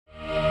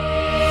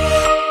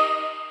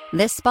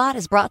This spot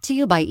is brought to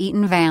you by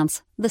Eaton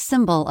Vance, the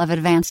symbol of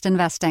advanced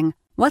investing.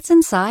 What's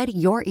inside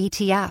your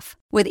ETF?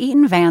 With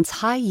Eaton Vance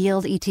High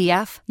Yield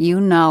ETF, you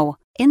know.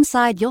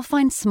 Inside, you'll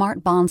find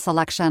smart bond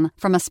selection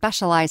from a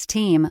specialized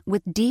team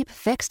with deep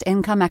fixed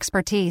income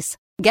expertise.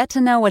 Get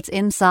to know what's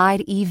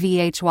inside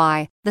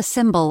EVHY, the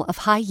symbol of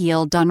high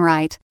yield done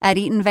right, at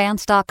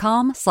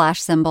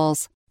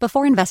eatonvance.com/symbols.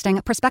 Before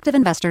investing, prospective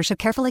investors should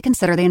carefully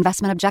consider the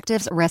investment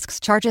objectives, risks,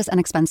 charges, and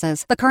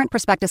expenses. The current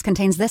prospectus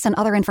contains this and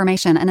other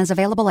information and is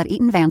available at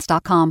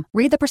eatonvance.com.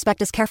 Read the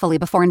prospectus carefully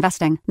before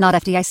investing. Not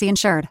FDIC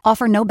insured.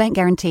 Offer no bank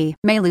guarantee.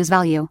 May lose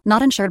value.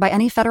 Not insured by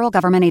any federal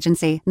government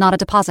agency. Not a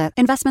deposit.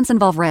 Investments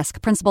involve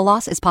risk. Principal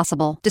loss is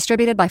possible.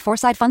 Distributed by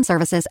Foreside Fund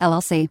Services,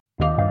 LLC.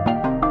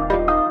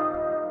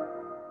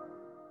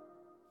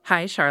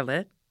 Hi,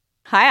 Charlotte.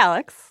 Hi,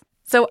 Alex.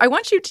 So I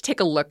want you to take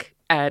a look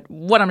at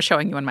what I'm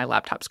showing you on my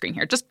laptop screen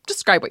here. Just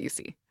describe what you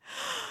see.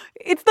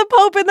 It's the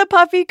Pope in the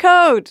puffy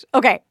coat.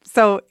 Okay,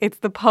 so it's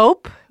the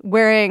Pope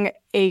wearing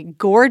a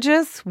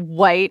gorgeous,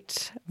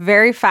 white,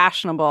 very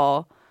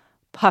fashionable,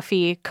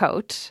 puffy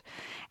coat.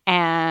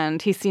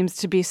 And he seems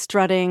to be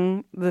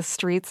strutting the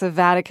streets of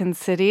Vatican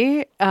City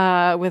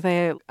with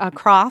a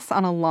cross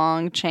on a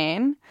long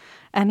chain.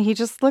 And he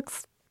just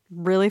looks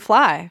really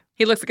fly.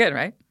 He looks good,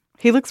 right?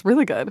 He looks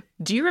really good.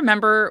 Do you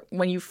remember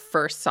when you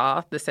first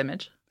saw this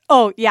image?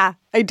 Oh, yeah,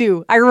 I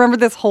do. I remember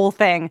this whole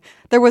thing.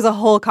 There was a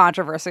whole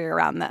controversy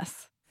around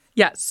this.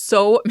 Yeah,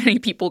 so many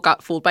people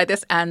got fooled by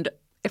this. And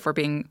if we're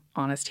being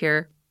honest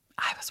here,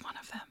 I was one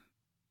of them.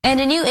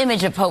 And a new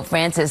image of Pope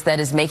Francis that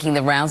is making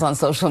the rounds on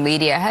social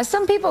media has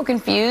some people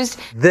confused.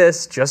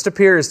 This just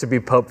appears to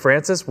be Pope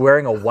Francis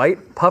wearing a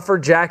white puffer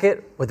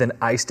jacket with an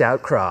iced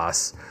out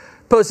cross.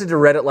 Posted to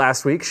Reddit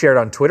last week, shared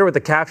on Twitter with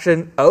the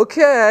caption,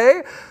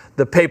 "Okay."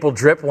 The papal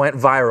drip went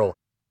viral.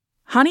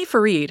 Hani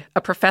Farid, a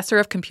professor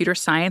of computer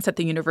science at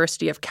the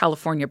University of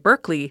California,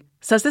 Berkeley,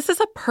 says this is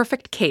a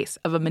perfect case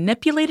of a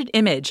manipulated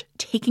image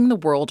taking the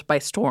world by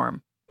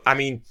storm. I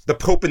mean, the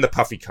Pope in the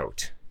puffy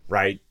coat,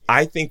 right?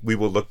 I think we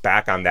will look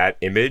back on that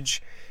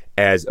image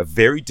as a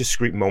very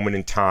discrete moment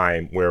in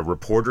time where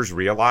reporters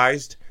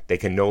realized they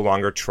can no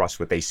longer trust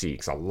what they see.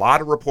 Because a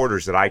lot of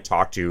reporters that I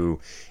talked to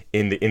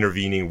in the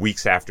intervening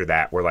weeks after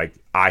that were like,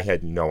 I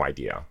had no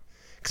idea.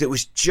 Because it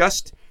was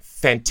just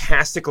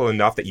fantastical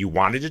enough that you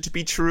wanted it to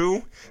be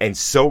true and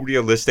so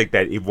realistic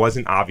that it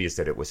wasn't obvious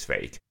that it was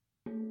fake.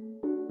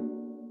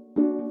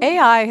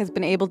 AI has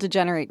been able to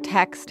generate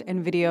text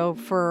and video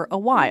for a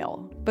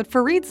while, but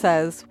Farid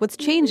says what's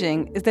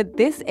changing is that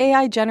this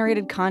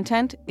AI-generated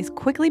content is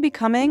quickly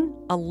becoming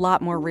a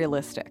lot more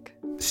realistic.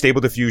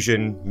 Stable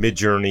Diffusion,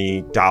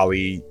 Midjourney,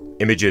 DALL-E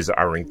images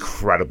are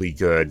incredibly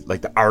good.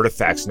 Like the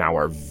artifacts now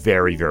are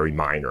very, very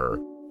minor.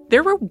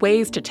 There were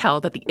ways to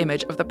tell that the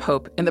image of the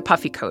Pope in the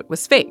puffy coat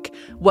was fake,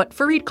 what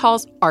Farid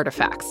calls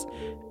artifacts.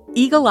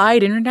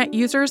 Eagle-eyed internet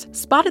users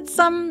spotted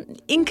some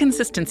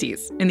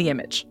inconsistencies in the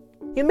image.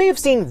 You may have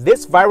seen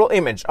this viral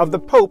image of the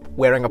Pope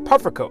wearing a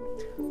puffer coat.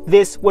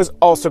 This was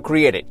also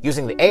created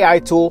using the AI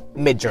tool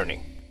Midjourney.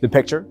 The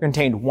picture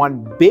contained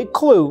one big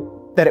clue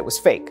that it was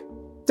fake: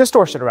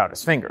 distortion around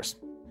his fingers.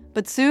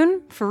 But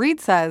soon, Farid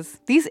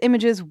says these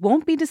images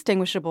won't be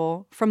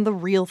distinguishable from the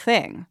real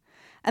thing.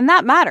 And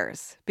that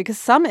matters because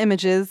some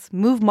images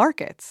move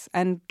markets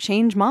and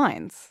change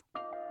minds.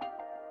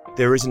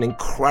 There is an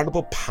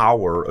incredible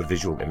power of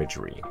visual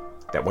imagery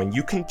that when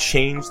you can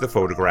change the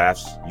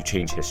photographs, you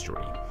change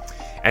history.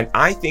 And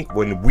I think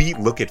when we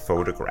look at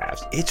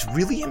photographs, it's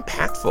really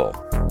impactful.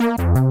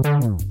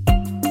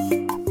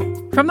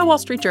 From the Wall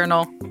Street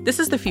Journal, this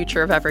is The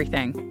Future of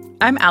Everything.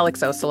 I'm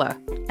Alex Ossala.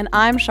 And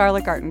I'm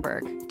Charlotte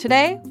Gartenberg.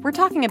 Today, we're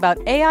talking about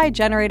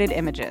AI-generated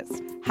images,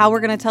 how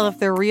we're going to tell if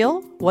they're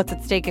real, what's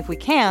at stake if we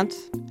can't,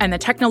 and the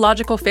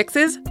technological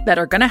fixes that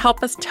are going to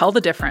help us tell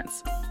the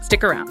difference.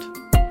 Stick around.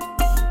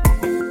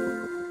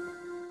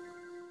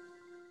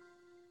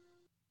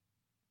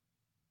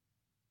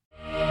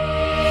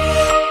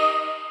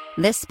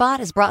 This spot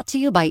is brought to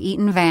you by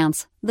Eaton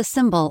Vance, the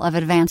symbol of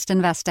advanced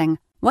investing.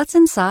 What's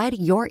inside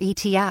your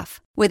ETF?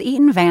 With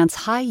Eaton Vance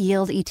High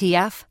Yield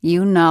ETF,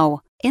 you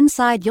know.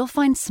 Inside, you'll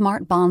find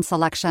smart bond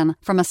selection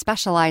from a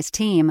specialized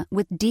team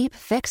with deep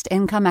fixed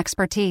income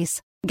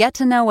expertise. Get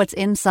to know what's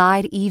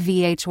inside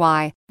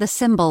EVHY, the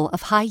symbol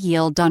of high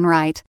yield done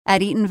right,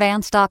 at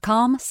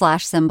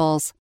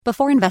eatonvance.com/symbols.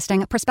 Before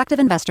investing, prospective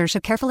investors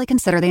should carefully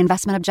consider the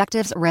investment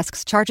objectives,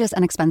 risks, charges,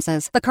 and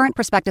expenses. The current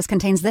prospectus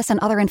contains this and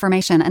other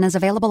information and is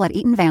available at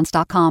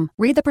eatonvance.com.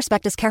 Read the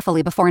prospectus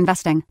carefully before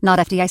investing. Not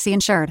FDIC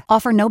insured.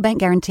 Offer no bank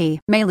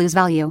guarantee. May lose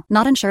value.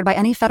 Not insured by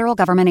any federal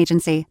government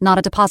agency. Not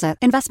a deposit.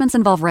 Investments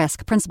involve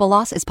risk. Principal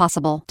loss is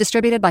possible.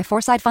 Distributed by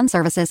Foreside Fund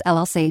Services,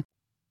 LLC.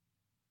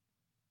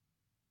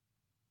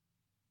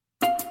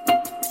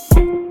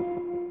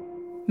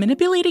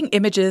 Manipulating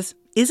images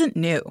isn't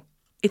new.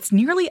 It's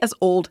nearly as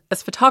old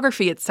as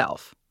photography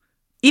itself.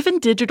 Even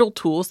digital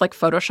tools like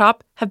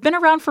Photoshop have been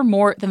around for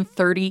more than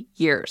 30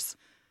 years.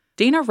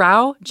 Dana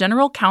Rao,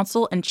 General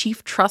Counsel and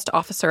Chief Trust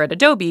Officer at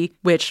Adobe,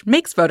 which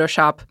makes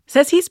Photoshop,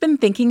 says he's been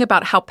thinking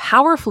about how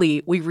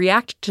powerfully we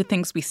react to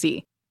things we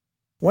see.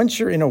 Once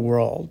you're in a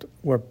world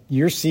where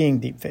you're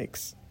seeing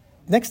deepfakes,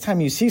 next time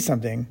you see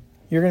something,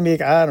 you're going to be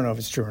like, I don't know if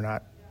it's true or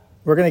not.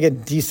 We're going to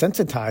get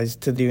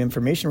desensitized to the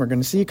information we're going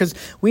to see because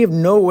we have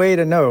no way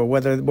to know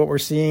whether what we're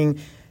seeing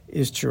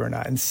is true or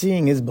not. And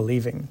seeing is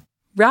believing.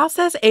 Rao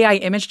says AI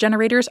image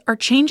generators are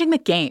changing the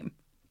game.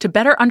 To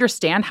better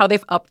understand how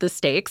they've upped the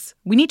stakes,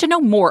 we need to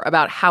know more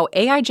about how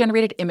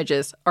AI-generated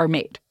images are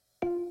made.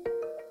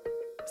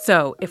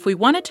 So, if we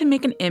wanted to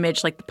make an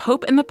image like the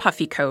Pope in the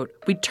puffy coat,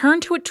 we'd turn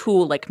to a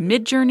tool like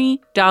Midjourney,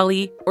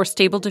 DALL-E, or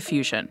Stable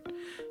Diffusion.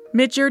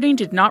 Midjourney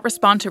did not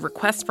respond to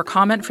requests for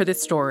comment for this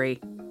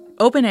story.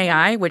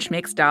 OpenAI, which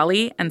makes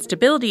DALL-E, and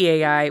Stability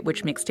AI,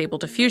 which makes Stable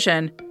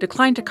Diffusion,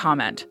 declined to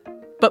comment.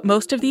 But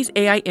most of these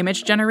AI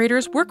image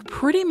generators work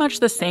pretty much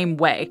the same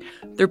way.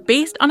 They're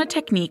based on a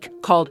technique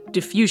called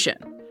diffusion.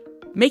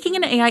 Making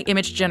an AI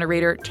image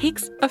generator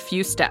takes a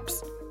few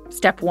steps.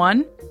 Step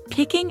 1,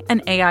 picking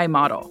an AI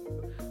model.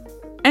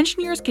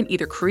 Engineers can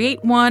either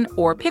create one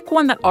or pick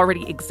one that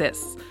already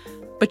exists.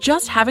 But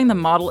just having the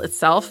model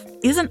itself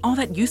isn't all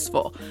that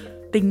useful.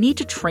 They need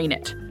to train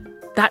it.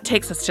 That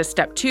takes us to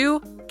step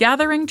 2,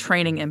 gathering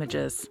training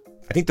images.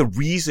 I think the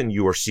reason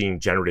you are seeing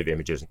generative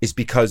images is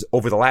because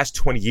over the last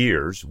 20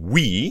 years,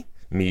 we,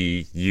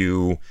 me,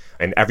 you,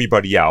 and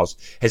everybody else,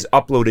 has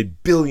uploaded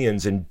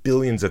billions and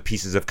billions of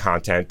pieces of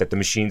content that the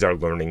machines are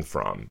learning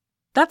from.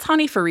 That's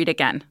Hani Farid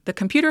again, the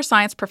computer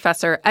science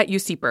professor at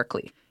UC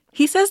Berkeley.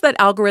 He says that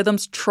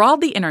algorithms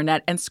trawled the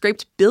internet and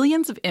scraped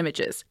billions of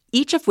images,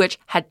 each of which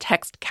had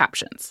text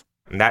captions.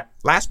 And that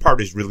last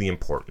part is really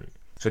important.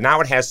 So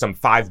now it has some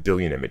 5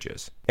 billion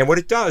images. And what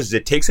it does is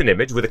it takes an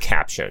image with a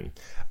caption.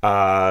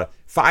 5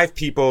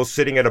 people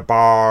sitting at a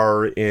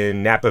bar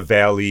in Napa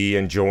Valley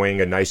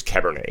enjoying a nice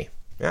Cabernet.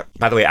 Yeah.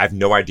 By the way, I have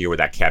no idea where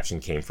that caption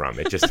came from.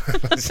 It just...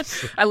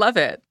 I love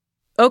it.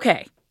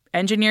 Okay,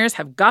 engineers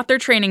have got their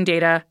training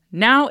data.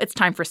 Now it's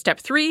time for step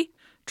 3,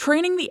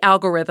 training the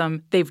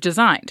algorithm they've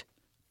designed.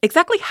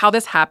 Exactly how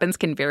this happens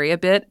can vary a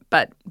bit,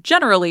 but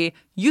generally,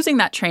 using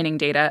that training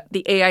data,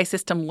 the AI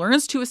system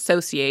learns to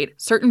associate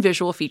certain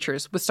visual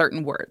features with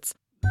certain words.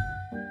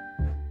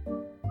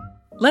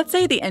 Let's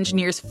say the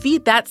engineers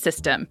feed that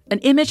system an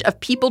image of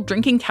people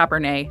drinking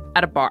Cabernet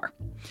at a bar.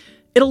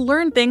 It'll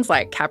learn things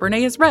like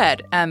Cabernet is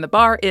red and the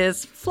bar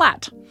is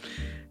flat.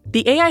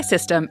 The AI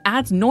system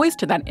adds noise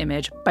to that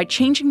image by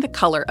changing the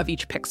color of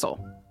each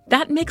pixel.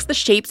 That makes the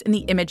shapes in the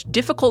image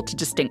difficult to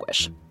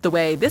distinguish, the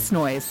way this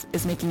noise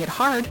is making it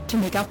hard to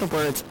make out the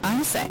words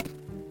I'm saying.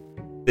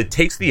 It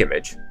takes the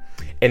image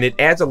and it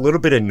adds a little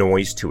bit of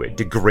noise to it,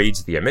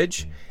 degrades the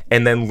image,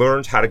 and then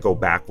learns how to go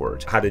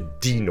backwards, how to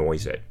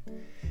denoise it.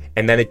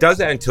 And then it does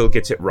that until it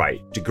gets it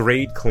right.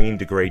 Degrade, clean,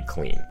 degrade,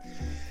 clean.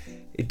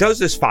 It does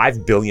this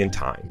 5 billion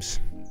times.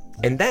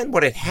 And then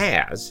what it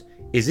has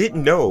is it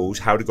knows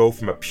how to go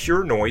from a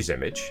pure noise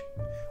image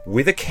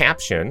with a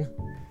caption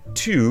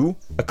to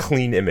a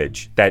clean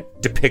image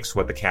that depicts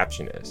what the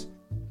caption is.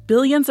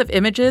 Billions of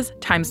images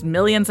times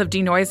millions of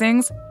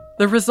denoisings.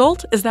 The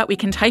result is that we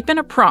can type in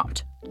a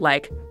prompt,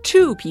 like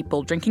 2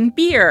 people drinking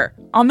beer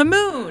on the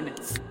moon.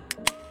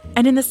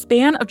 And in the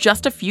span of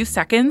just a few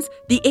seconds,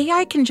 the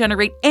AI can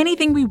generate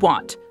anything we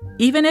want,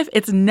 even if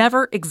it's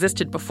never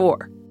existed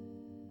before.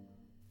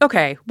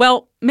 Okay,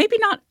 well, maybe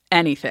not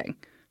anything.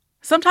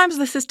 Sometimes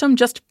the system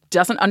just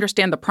doesn't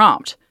understand the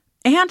prompt.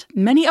 And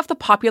many of the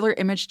popular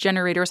image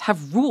generators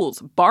have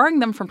rules barring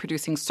them from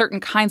producing certain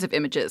kinds of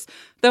images,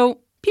 though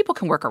people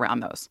can work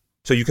around those.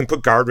 So you can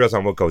put guardrails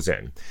on what goes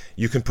in.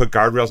 You can put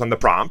guardrails on the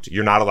prompt.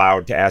 You're not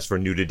allowed to ask for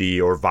nudity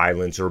or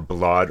violence or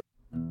blood.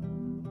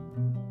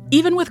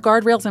 Even with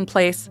guardrails in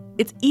place,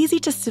 it's easy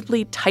to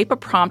simply type a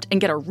prompt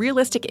and get a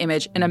realistic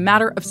image in a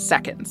matter of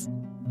seconds.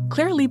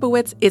 Claire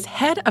Leibowitz is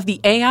head of the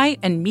AI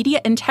and Media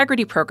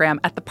Integrity Program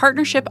at the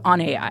Partnership on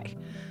AI.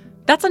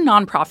 That's a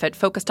nonprofit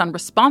focused on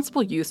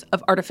responsible use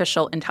of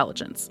artificial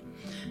intelligence.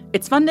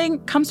 Its funding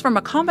comes from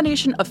a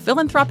combination of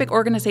philanthropic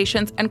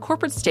organizations and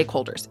corporate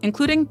stakeholders,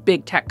 including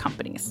big tech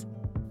companies.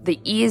 The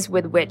ease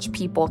with which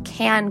people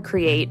can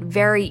create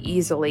very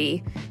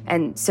easily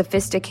and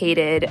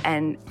sophisticated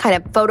and kind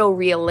of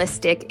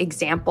photorealistic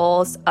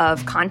examples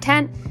of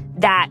content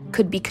that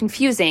could be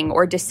confusing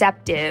or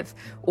deceptive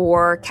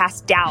or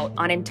cast doubt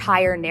on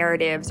entire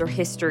narratives or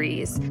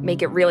histories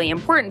make it really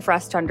important for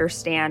us to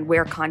understand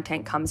where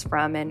content comes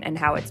from and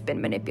how it's been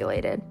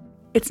manipulated.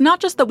 It's not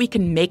just that we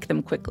can make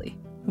them quickly.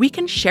 We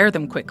can share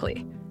them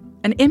quickly.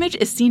 An image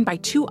is seen by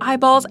 2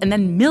 eyeballs and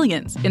then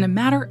millions in a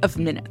matter of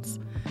minutes.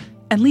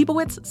 And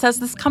Leibowitz says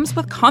this comes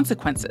with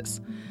consequences.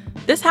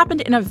 This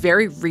happened in a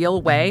very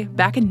real way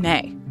back in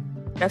May.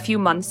 A few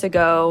months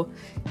ago,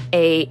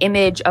 an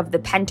image of the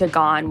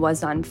Pentagon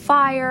was on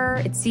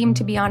fire. It seemed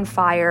to be on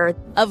fire.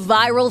 A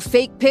viral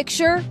fake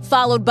picture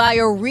followed by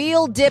a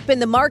real dip in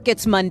the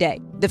markets Monday.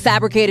 The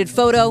fabricated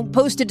photo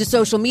posted to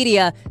social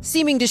media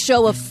seeming to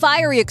show a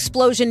fiery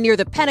explosion near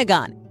the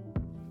Pentagon.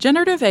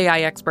 Generative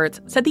AI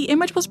experts said the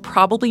image was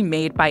probably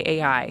made by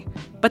AI,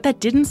 but that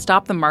didn't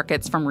stop the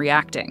markets from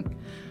reacting.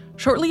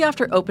 Shortly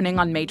after opening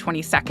on May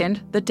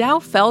 22nd, the Dow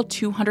fell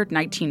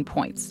 219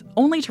 points,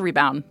 only to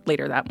rebound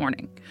later that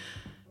morning.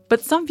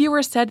 But some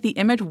viewers said the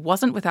image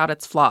wasn't without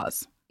its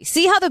flaws.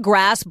 See how the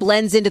grass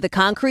blends into the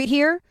concrete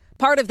here?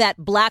 Part of that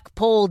black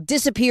pole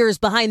disappears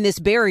behind this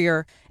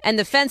barrier, and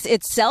the fence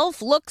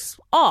itself looks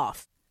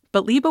off.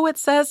 But Leibowitz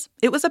says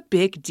it was a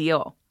big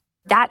deal.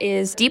 That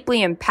is deeply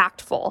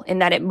impactful in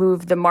that it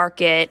moved the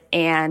market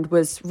and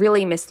was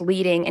really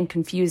misleading and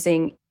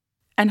confusing.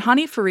 And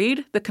Hani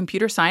Farid, the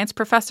computer science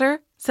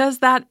professor, says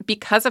that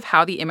because of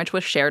how the image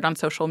was shared on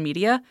social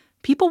media,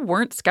 people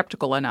weren't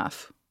skeptical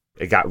enough.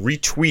 It got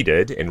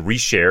retweeted and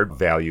reshared,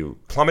 value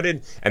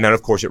plummeted, and then,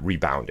 of course, it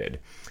rebounded.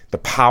 The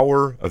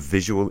power of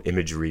visual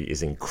imagery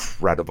is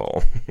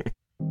incredible.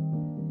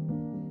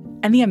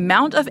 And the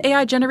amount of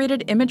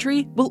AI-generated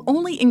imagery will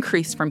only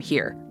increase from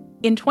here.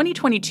 In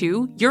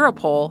 2022,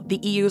 Europol, the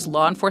EU's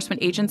law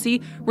enforcement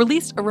agency,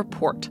 released a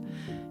report.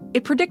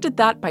 It predicted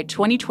that by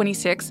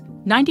 2026,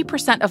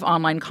 90% of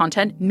online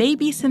content may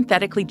be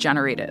synthetically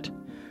generated.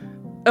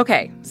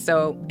 Okay,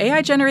 so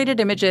AI-generated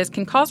images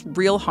can cause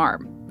real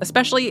harm,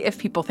 especially if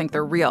people think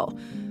they're real.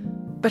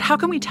 But how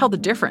can we tell the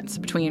difference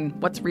between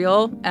what's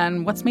real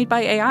and what's made by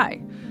AI?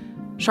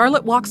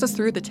 Charlotte walks us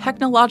through the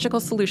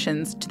technological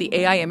solutions to the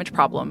AI image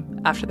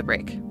problem after the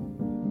break.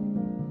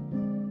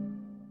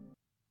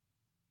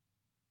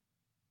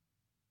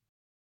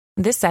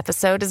 This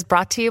episode is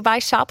brought to you by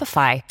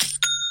Shopify.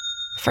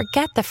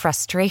 Forget the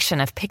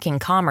frustration of picking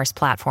commerce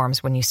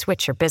platforms when you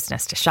switch your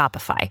business to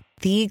Shopify,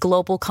 the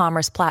global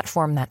commerce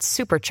platform that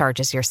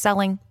supercharges your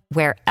selling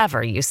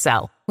wherever you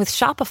sell. With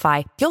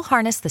Shopify, you'll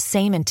harness the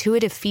same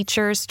intuitive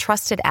features,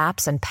 trusted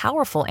apps, and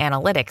powerful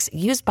analytics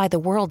used by the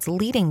world's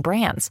leading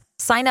brands.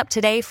 Sign up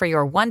today for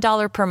your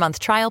 $1 per month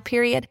trial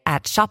period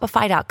at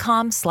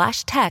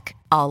shopify.com/tech,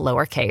 all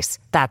lowercase.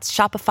 That's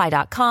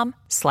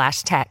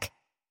shopify.com/tech.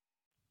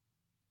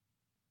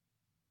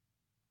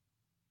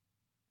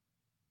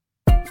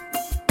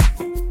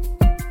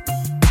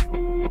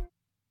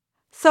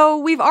 So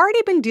we've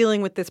already been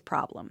dealing with this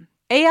problem.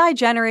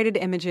 AI-generated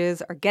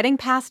images are getting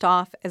passed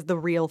off as the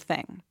real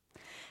thing.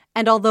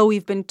 And although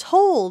we've been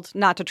told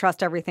not to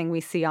trust everything we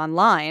see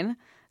online,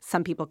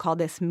 some people call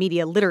this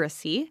media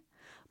literacy,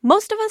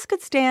 most of us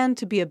could stand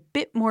to be a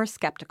bit more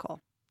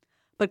skeptical.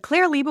 But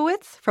Claire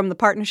Leibowitz from the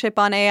Partnership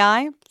on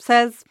AI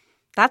says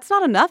that's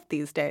not enough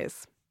these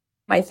days.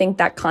 I think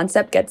that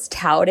concept gets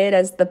touted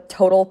as the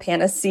total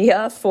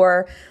panacea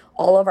for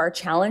all of our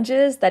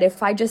challenges, that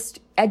if I just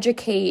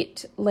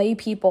educate lay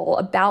people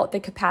about the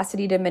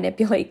capacity to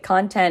manipulate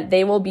content,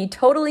 they will be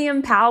totally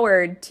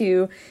empowered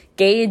to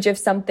gauge if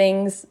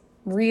something's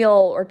real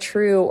or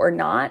true or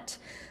not.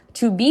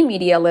 To be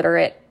media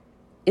literate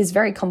is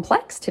very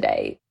complex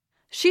today.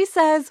 She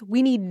says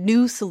we need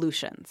new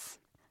solutions.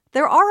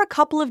 There are a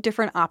couple of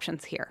different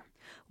options here.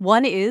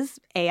 One is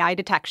AI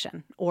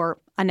detection, or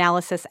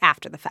analysis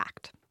after the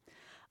fact.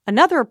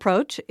 Another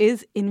approach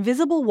is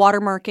invisible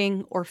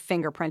watermarking or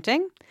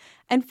fingerprinting.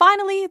 And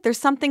finally, there's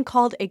something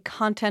called a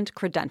content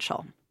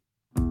credential.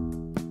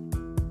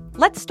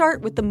 Let's start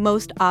with the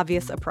most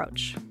obvious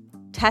approach.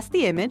 Test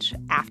the image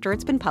after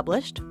it's been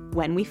published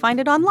when we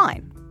find it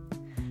online.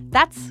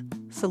 That's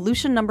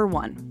solution number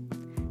one.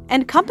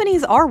 And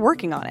companies are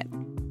working on it.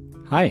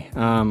 Hi,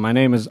 my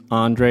name is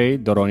Andrei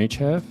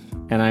Doronichev,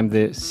 and I'm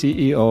the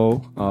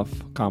CEO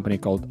of a company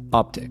called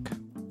Optic.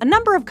 A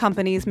number of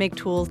companies make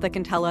tools that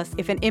can tell us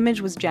if an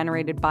image was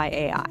generated by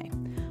AI.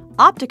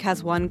 Optic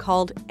has one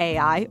called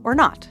AI or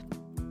Not.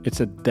 It's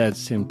a dead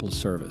simple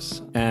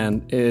service,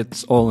 and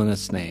it's all in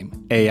its name,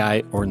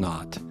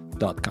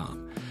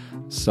 aiornot.com.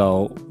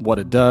 So what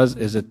it does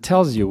is it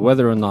tells you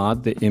whether or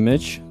not the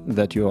image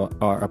that you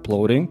are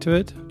uploading to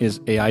it is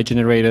AI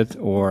generated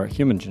or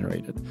human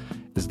generated.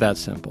 It's that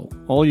simple.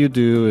 All you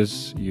do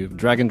is you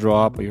drag and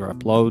drop or you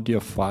upload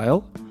your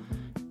file,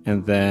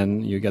 and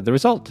then you get the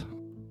result.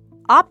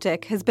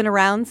 Optic has been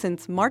around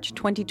since March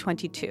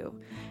 2022,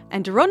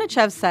 and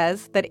Doronichev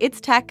says that its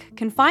tech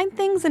can find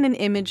things in an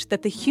image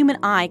that the human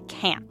eye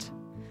can't.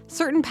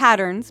 Certain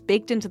patterns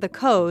baked into the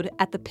code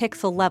at the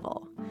pixel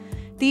level.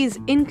 These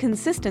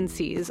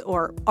inconsistencies,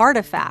 or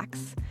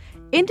artifacts,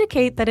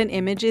 indicate that an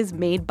image is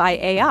made by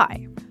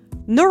AI.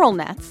 Neural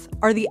nets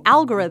are the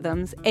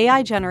algorithms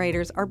AI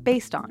generators are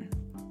based on.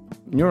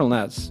 Neural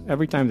nets,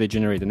 every time they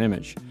generate an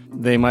image,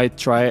 they might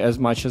try as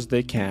much as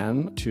they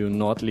can to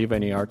not leave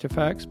any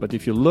artifacts, but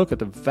if you look at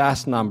the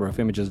vast number of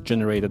images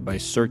generated by a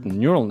certain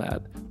neural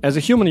net, as a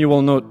human you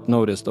will not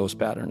notice those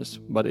patterns.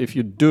 But if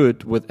you do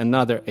it with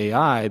another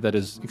AI that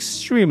is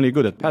extremely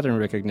good at pattern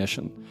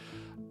recognition,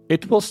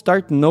 it will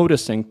start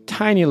noticing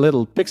tiny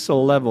little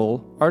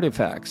pixel-level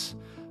artifacts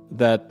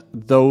that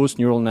those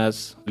neural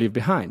nets leave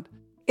behind.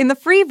 In the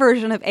free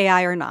version of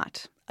AI or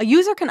Not, a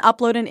user can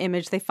upload an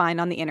image they find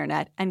on the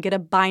internet and get a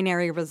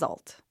binary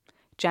result,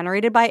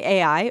 generated by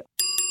AI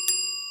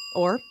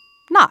or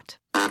not.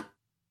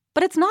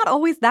 But it's not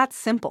always that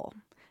simple.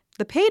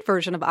 The paid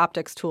version of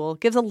Optic's tool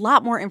gives a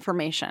lot more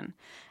information,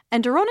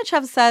 and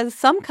Doronichev says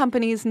some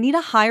companies need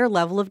a higher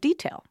level of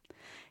detail.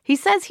 He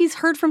says he's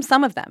heard from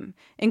some of them,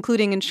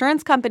 including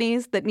insurance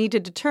companies that need to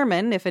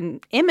determine if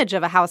an image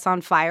of a house on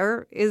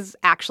fire is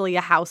actually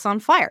a house on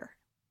fire.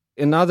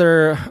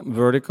 Another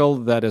vertical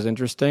that is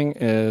interesting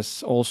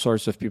is all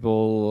sorts of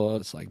people,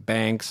 it's like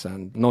banks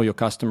and know your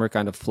customer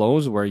kind of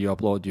flows where you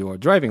upload your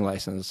driving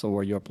license or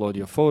where you upload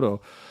your photo.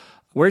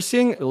 We're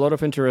seeing a lot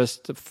of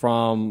interest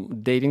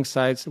from dating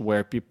sites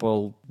where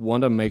people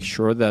want to make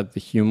sure that the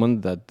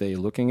human that they're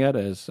looking at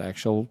is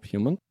actual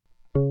human.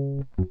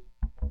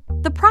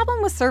 The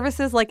problem with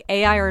services like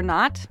AI or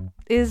Not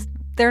is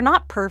they're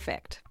not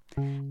perfect.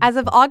 As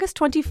of August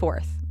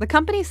 24th, the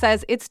company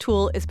says its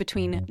tool is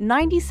between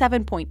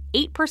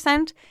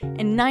 97.8%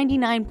 and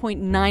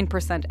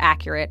 99.9%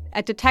 accurate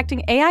at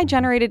detecting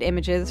AI-generated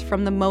images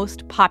from the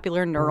most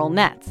popular neural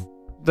nets.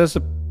 There's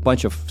a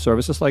bunch of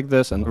services like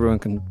this, and everyone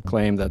can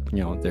claim that,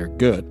 they're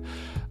good.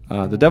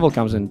 The devil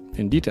comes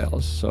in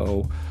details.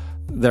 So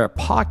there are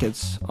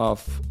pockets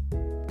of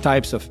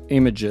types of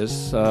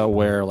images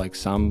where like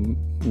some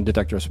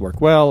detectors work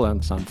well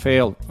and some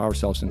fail,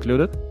 ourselves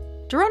included.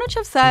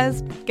 Dronyshev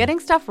says getting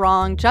stuff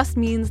wrong just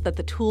means that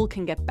the tool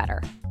can get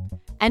better.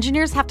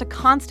 Engineers have to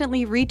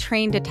constantly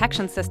retrain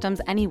detection systems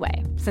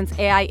anyway, since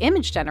AI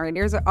image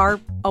generators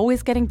are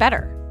always getting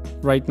better.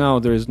 Right now,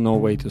 there is no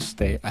way to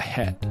stay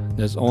ahead.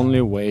 There's only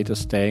a way to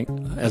stay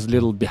as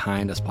little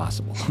behind as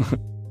possible.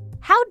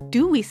 How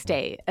do we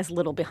stay as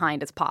little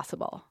behind as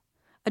possible?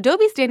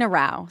 Adobe's Dana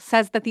Rao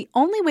says that the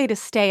only way to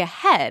stay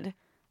ahead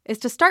is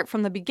to start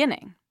from the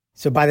beginning.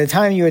 So by the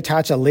time you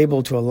attach a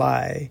label to a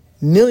lie,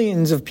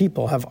 millions of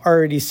people have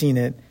already seen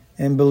it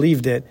and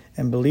believed it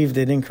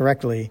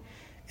incorrectly.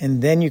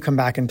 And then you come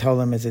back and tell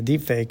them it's a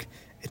deepfake.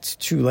 It's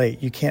too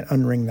late. You can't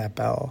unring that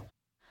bell.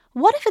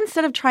 What if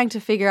instead of trying to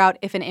figure out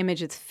if an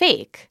image is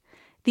fake,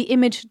 the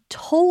image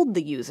told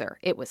the user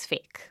it was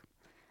fake?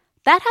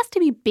 That has to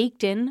be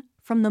baked in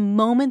from the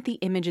moment the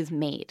image is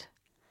made.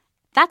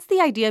 That's the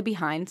idea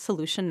behind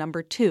solution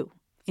number 2,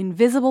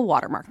 invisible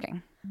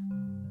watermarking.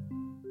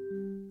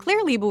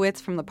 Claire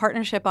Leibowitz from the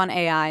Partnership on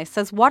AI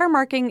says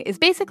watermarking is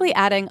basically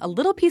adding a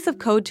little piece of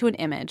code to an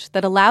image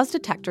that allows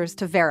detectors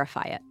to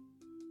verify it.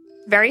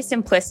 Very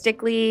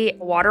simplistically,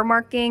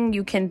 watermarking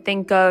you can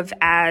think of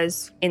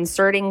as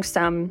inserting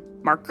some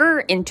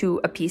marker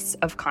into a piece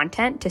of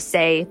content to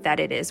say that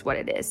it is what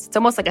it is. It's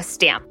almost like a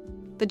stamp.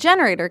 The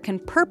generator can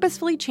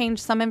purposefully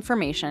change some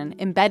information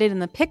embedded in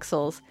the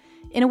pixels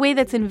in a way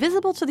that's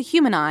invisible to the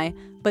human eye,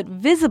 but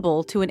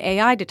visible to an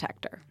AI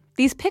detector.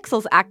 These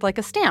pixels act like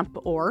a stamp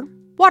or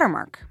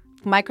watermark.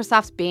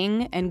 Microsoft's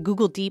Bing and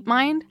Google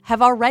DeepMind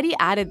have already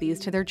added these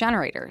to their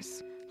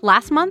generators.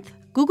 Last month,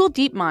 Google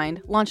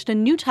DeepMind launched a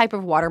new type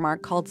of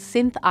watermark called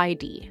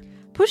SynthID.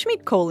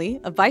 Pushmeet Kohli,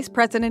 a vice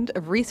president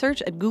of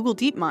research at Google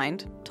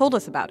DeepMind, told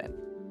us about it.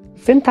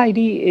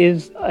 SynthID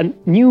is a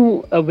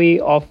new way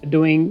of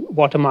doing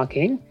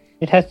watermarking.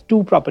 It has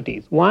two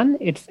properties. One,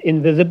 it's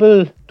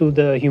invisible to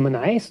the human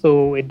eye,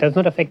 so it does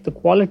not affect the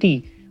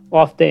quality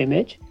of the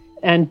image.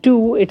 And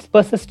two, it's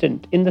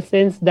persistent in the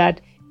sense that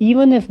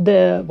even if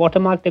the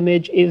watermarked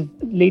image is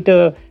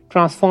later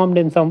transformed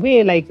in some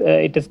way, like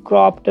it is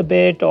cropped a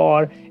bit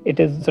or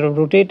it is sort of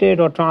rotated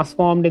or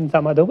transformed in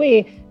some other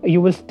way, you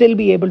will still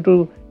be able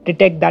to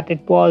detect that it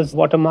was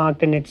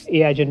watermarked and it's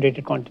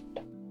AI-generated content.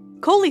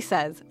 Kohli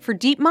says, for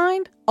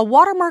DeepMind, a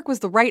watermark was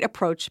the right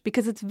approach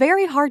because it's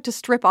very hard to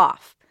strip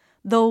off,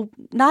 though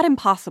not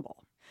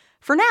impossible.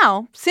 For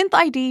now,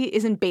 SynthID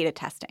is in beta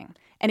testing,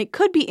 and it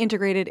could be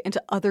integrated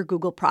into other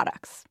Google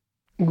products.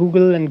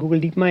 Google and Google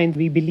DeepMind,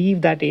 we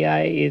believe that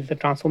AI is a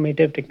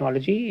transformative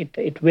technology.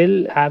 It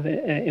will have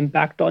an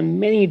impact on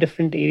many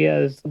different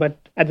areas. But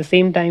at the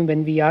same time,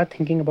 when we are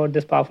thinking about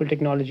this powerful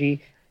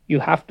technology, you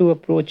have to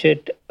approach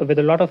it with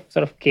a lot of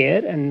sort of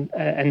care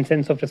and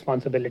sense of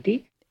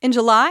responsibility. In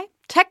July,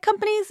 tech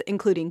companies,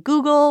 including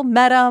Google,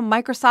 Meta,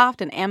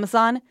 Microsoft, and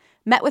Amazon,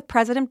 met with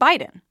President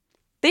Biden.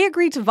 They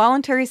agreed to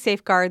voluntary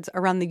safeguards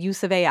around the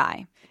use of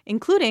AI,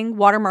 including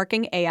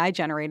watermarking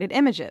AI-generated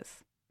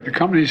images. The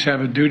companies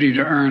have a duty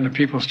to earn the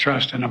people's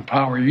trust and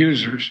empower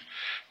users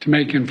to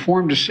make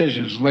informed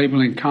decisions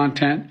labeling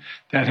content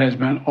that has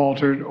been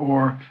altered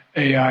or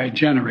AI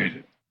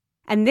generated.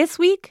 And this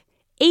week,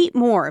 8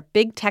 more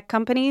big tech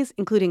companies,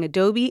 including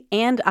Adobe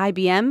and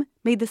IBM,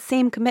 made the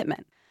same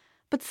commitment.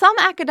 But some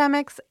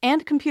academics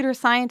and computer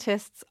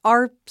scientists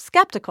are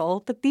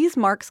skeptical that these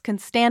marks can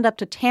stand up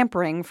to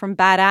tampering from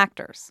bad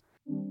actors.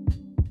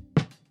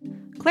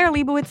 Claire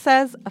Leibowitz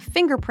says a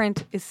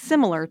fingerprint is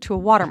similar to a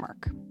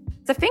watermark.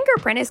 The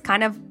fingerprint is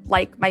kind of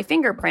like my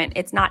fingerprint.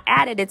 It's not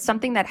added. It's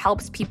something that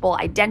helps people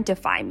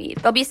identify me.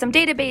 There'll be some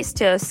database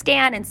to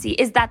scan and see,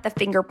 is that the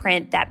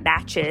fingerprint that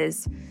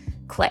matches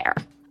Claire?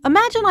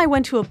 Imagine I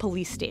went to a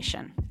police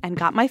station and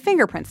got my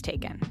fingerprints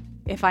taken.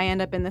 If I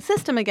end up in the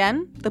system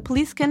again, the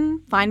police can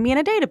find me in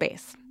a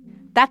database.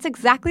 That's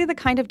exactly the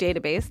kind of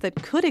database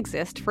that could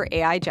exist for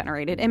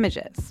AI-generated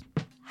images.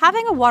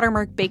 Having a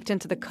watermark baked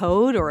into the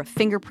code or a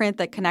fingerprint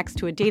that connects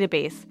to a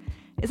database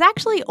is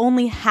actually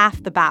only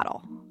half the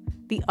battle.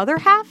 The other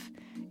half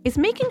is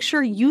making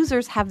sure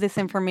users have this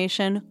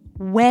information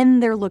when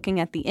they're looking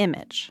at the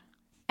image.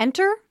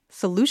 Enter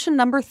solution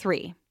number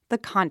 3, the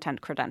content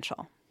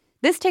credential.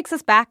 This takes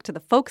us back to the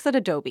folks at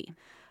Adobe.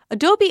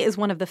 Adobe is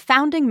one of the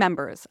founding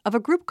members of a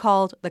group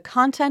called the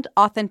Content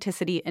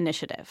Authenticity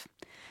Initiative.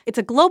 It's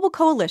a global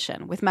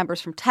coalition with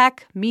members from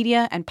tech,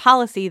 media, and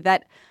policy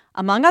that,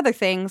 among other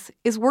things,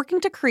 is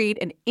working to create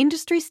an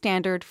industry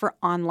standard for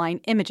online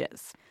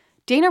images.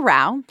 Dana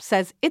Rao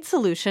says its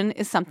solution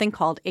is something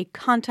called a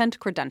content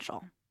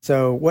credential.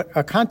 So what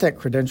a content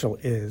credential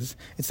is,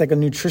 it's like a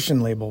nutrition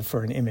label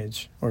for an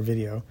image or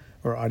video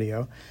or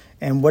audio.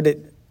 And what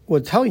it will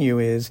tell you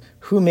is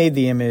who made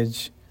the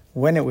image,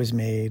 when it was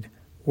made,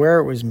 where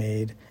it was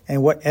made,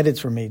 and what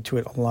edits were made to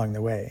it along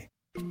the way.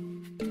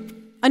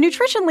 A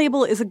nutrition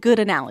label is a good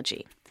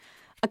analogy.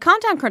 A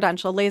content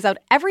credential lays out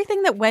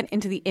everything that went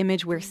into the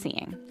image we're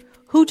seeing.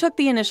 Who took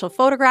the initial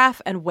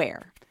photograph and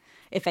where.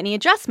 If any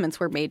adjustments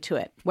were made to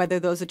it, whether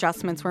those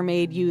adjustments were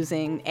made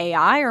using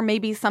AI or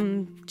maybe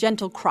some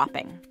gentle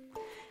cropping.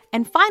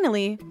 And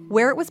finally,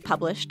 where it was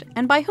published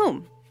and by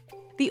whom.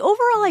 The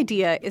overall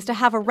idea is to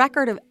have a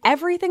record of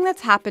everything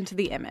that's happened to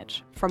the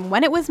image, from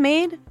when it was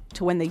made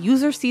to when the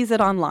user sees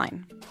it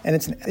online. And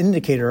it's an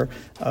indicator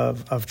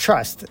of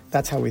trust.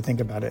 That's how we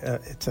think about it.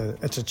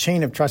 It's a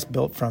chain of trust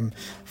built from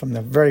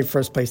the very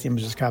first place the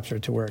image is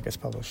captured to where it gets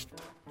published.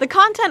 The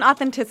Content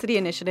Authenticity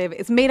Initiative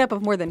is made up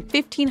of more than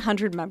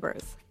 1,500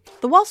 members.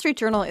 The Wall Street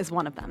Journal is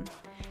one of them.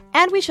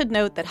 And we should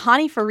note that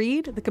Hani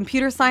Farid, the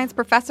computer science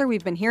professor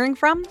we've been hearing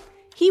from,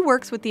 he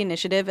works with the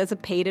initiative as a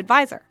paid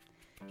advisor.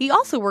 He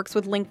also works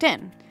with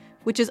LinkedIn,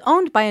 which is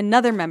owned by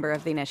another member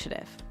of the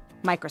initiative,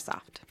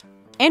 Microsoft.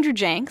 Andrew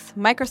Jenks,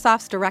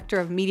 Microsoft's director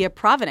of media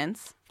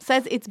provenance,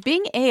 says its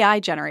Bing AI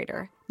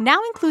generator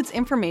now includes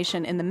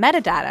information in the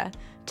metadata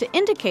to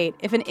indicate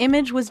if an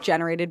image was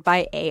generated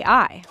by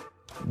AI.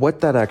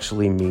 What that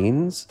actually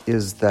means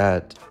is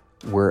that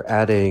we're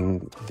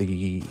adding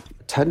the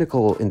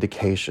technical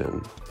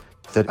indication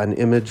that an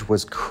image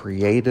was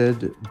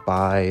created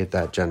by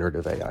that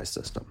generative AI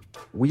system.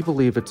 We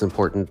believe it's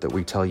important that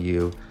we tell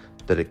you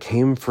that it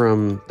came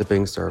from the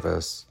Bing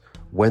service,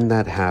 when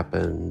that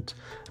happened,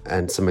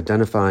 and some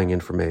identifying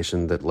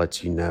information that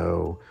lets you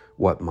know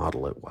what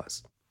model it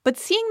was. But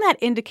seeing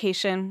that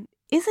indication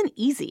isn't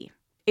easy.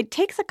 It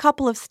takes a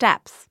couple of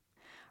steps.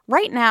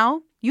 Right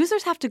now,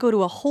 users have to go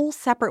to a whole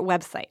separate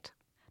website.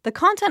 The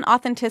Content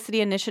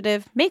Authenticity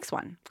Initiative makes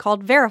one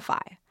called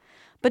Verify.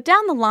 But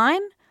down the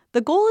line,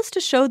 the goal is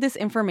to show this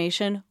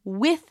information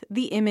with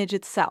the image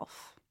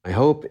itself. My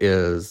hope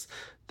is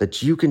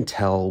that you can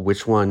tell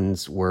which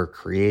ones were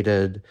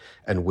created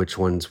and which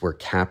ones were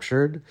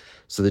captured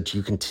so that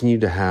you continue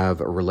to have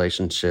a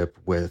relationship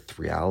with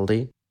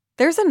reality.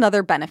 There's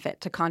another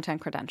benefit to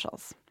content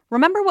credentials.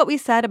 Remember what we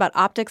said about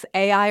Optic's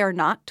AI or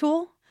not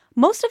tool?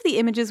 Most of the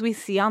images we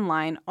see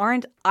online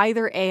aren't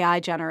either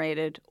AI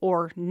generated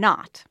or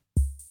not.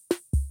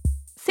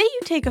 Say you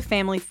take a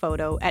family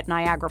photo at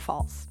Niagara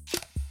Falls,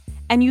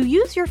 and you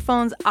use your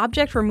phone's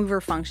object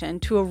remover function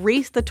to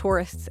erase the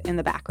tourists in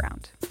the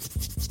background.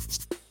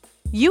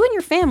 You and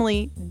your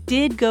family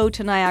did go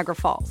to Niagara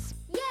Falls.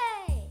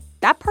 Yay!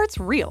 That part's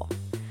real.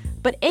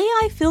 But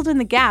AI filled in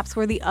the gaps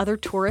where the other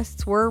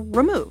tourists were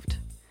removed.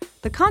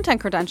 The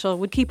content credential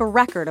would keep a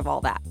record of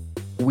all that.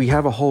 We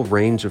have a whole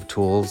range of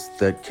tools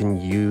that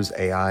can use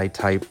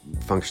AI-type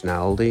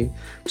functionality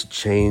to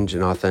change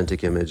an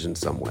authentic image in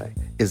some way.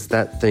 Is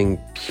that thing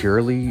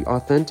purely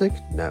authentic?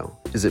 No.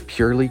 Is it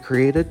purely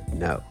created?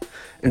 No.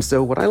 And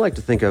so what I like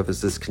to think of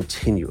is this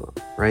continuum,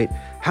 right?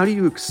 How do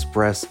you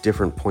express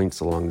different points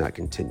along that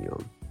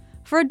continuum?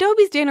 For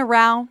Adobe's Dana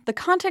Rao, the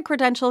content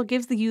credential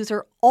gives the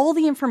user all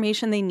the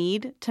information they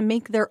need to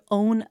make their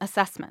own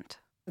assessment.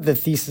 The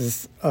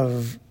thesis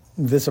of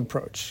this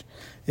approach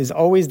is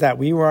always that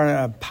we want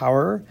to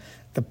empower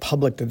the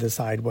public to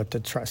decide what to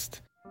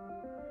trust.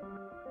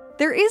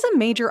 There is a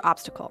major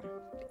obstacle.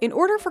 In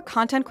order for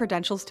content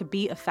credentials to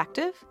be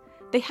effective,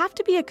 they have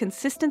to be a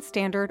consistent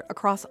standard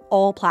across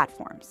all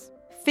platforms.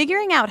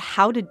 Figuring out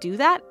how to do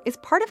that is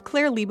part of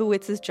Claire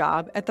Leibowitz's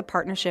job at the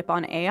Partnership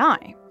on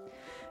AI.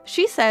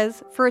 She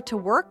says for it to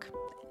work,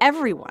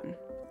 everyone,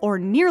 or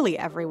nearly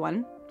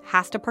everyone,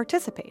 has to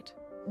participate.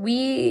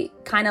 We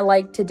kind of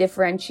like to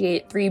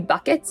differentiate three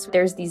buckets.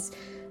 There's these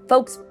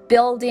folks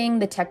building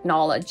the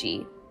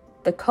technology,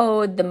 the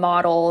code, the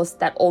models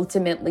that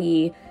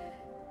ultimately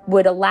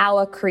would allow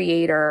a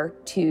creator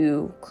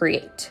to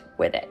create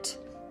with it.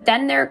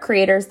 Then there are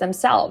creators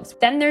themselves.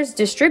 Then there's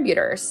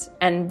distributors.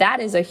 And that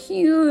is a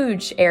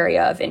huge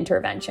area of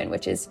intervention,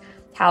 which is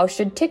how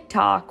should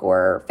TikTok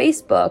or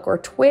Facebook or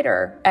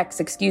Twitter,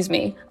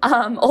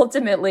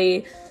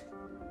 ultimately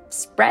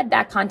spread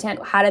that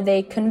content? How do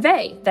they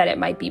convey that it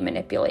might be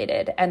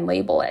manipulated and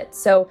label it?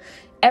 So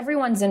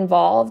everyone's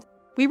involved.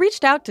 We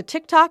reached out to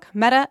TikTok,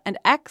 Meta, and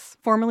X,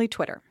 formerly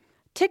Twitter.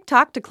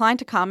 TikTok declined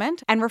to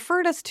comment and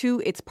referred us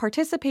to its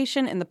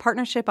participation in the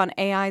Partnership on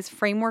AI's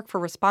Framework for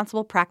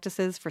Responsible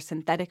Practices for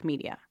Synthetic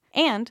Media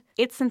and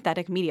its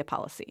synthetic media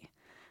policy.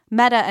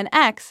 Meta and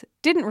X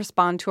didn't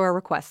respond to our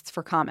requests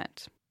for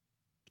comment.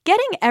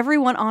 Getting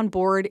everyone on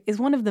board is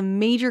one of the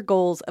major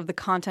goals of the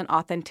Content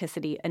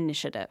Authenticity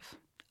Initiative.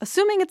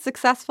 Assuming it's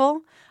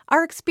successful,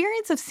 our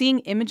experience of seeing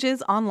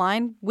images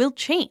online will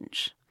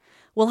change.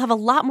 we'll have a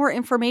lot more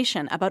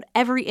information about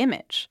every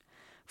image,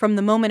 from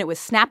the moment it was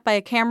snapped by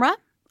a camera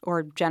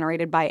or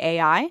generated by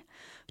AI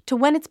to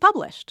when it's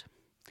published.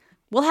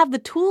 We'll have the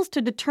tools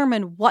to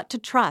determine what to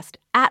trust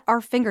at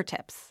our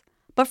fingertips.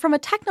 But from a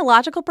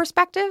technological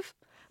perspective,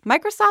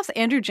 Microsoft's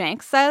Andrew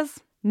Jenks says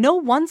no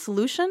one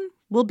solution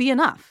will be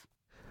enough.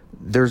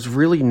 There's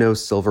really no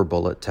silver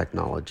bullet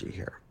technology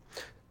here.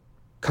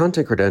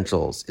 Content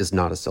credentials is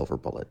not a silver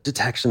bullet.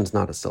 Detection's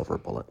not a silver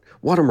bullet.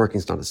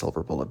 Watermarking's not a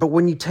silver bullet. But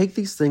when you take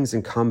these things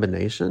in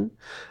combination,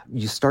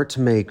 you start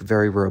to make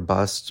very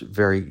robust,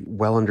 very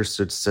well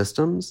understood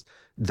systems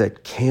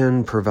that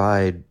can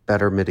provide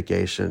better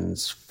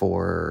mitigations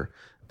for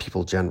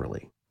people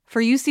generally.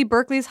 For UC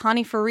Berkeley's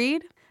Hani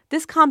Farid,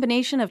 this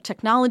combination of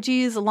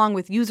technologies along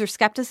with user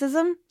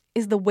skepticism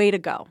is the way to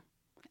go.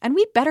 And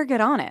we'd better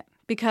get on it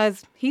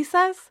because, he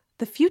says,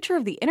 the future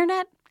of the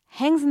internet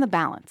hangs in the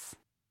balance.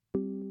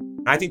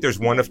 I think there's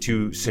one of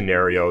two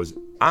scenarios.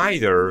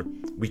 Either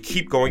we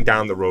keep going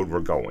down the road we're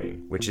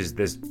going, which is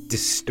this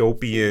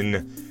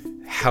dystopian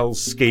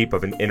hellscape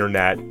of an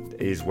internet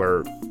is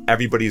where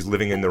everybody's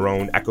living in their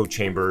own echo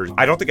chambers.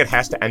 I don't think it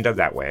has to end up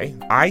that way.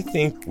 I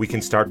think we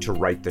can start to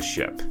right the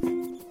ship.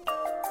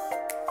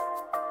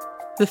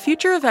 The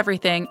Future of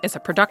Everything is a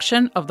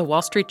production of The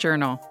Wall Street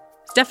Journal.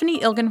 Stephanie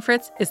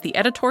Ilgenfritz is the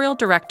editorial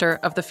director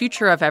of The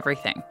Future of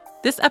Everything.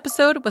 This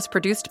episode was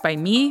produced by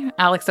me,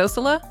 Alex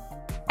Osola.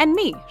 And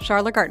me,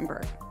 Charlotte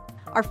Gartenberg.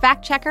 Our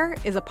fact checker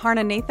is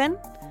Aparna Nathan.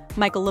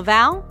 Michael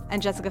Laval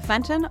and Jessica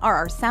Fenton are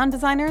our sound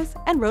designers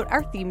and wrote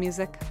our theme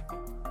music.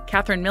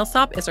 Catherine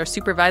Millsop is our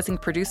supervising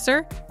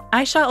producer.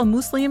 Aisha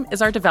Al-Muslim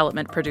is our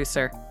development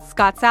producer.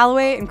 Scott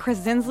Salloway and Chris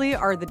Zinsley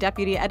are the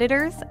deputy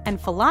editors, and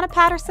Philana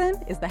Patterson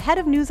is the head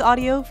of news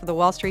audio for The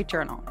Wall Street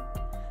Journal.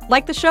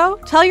 Like the show?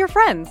 Tell your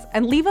friends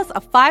and leave us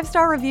a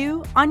 5-star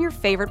review on your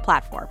favorite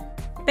platform.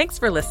 Thanks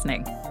for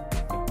listening.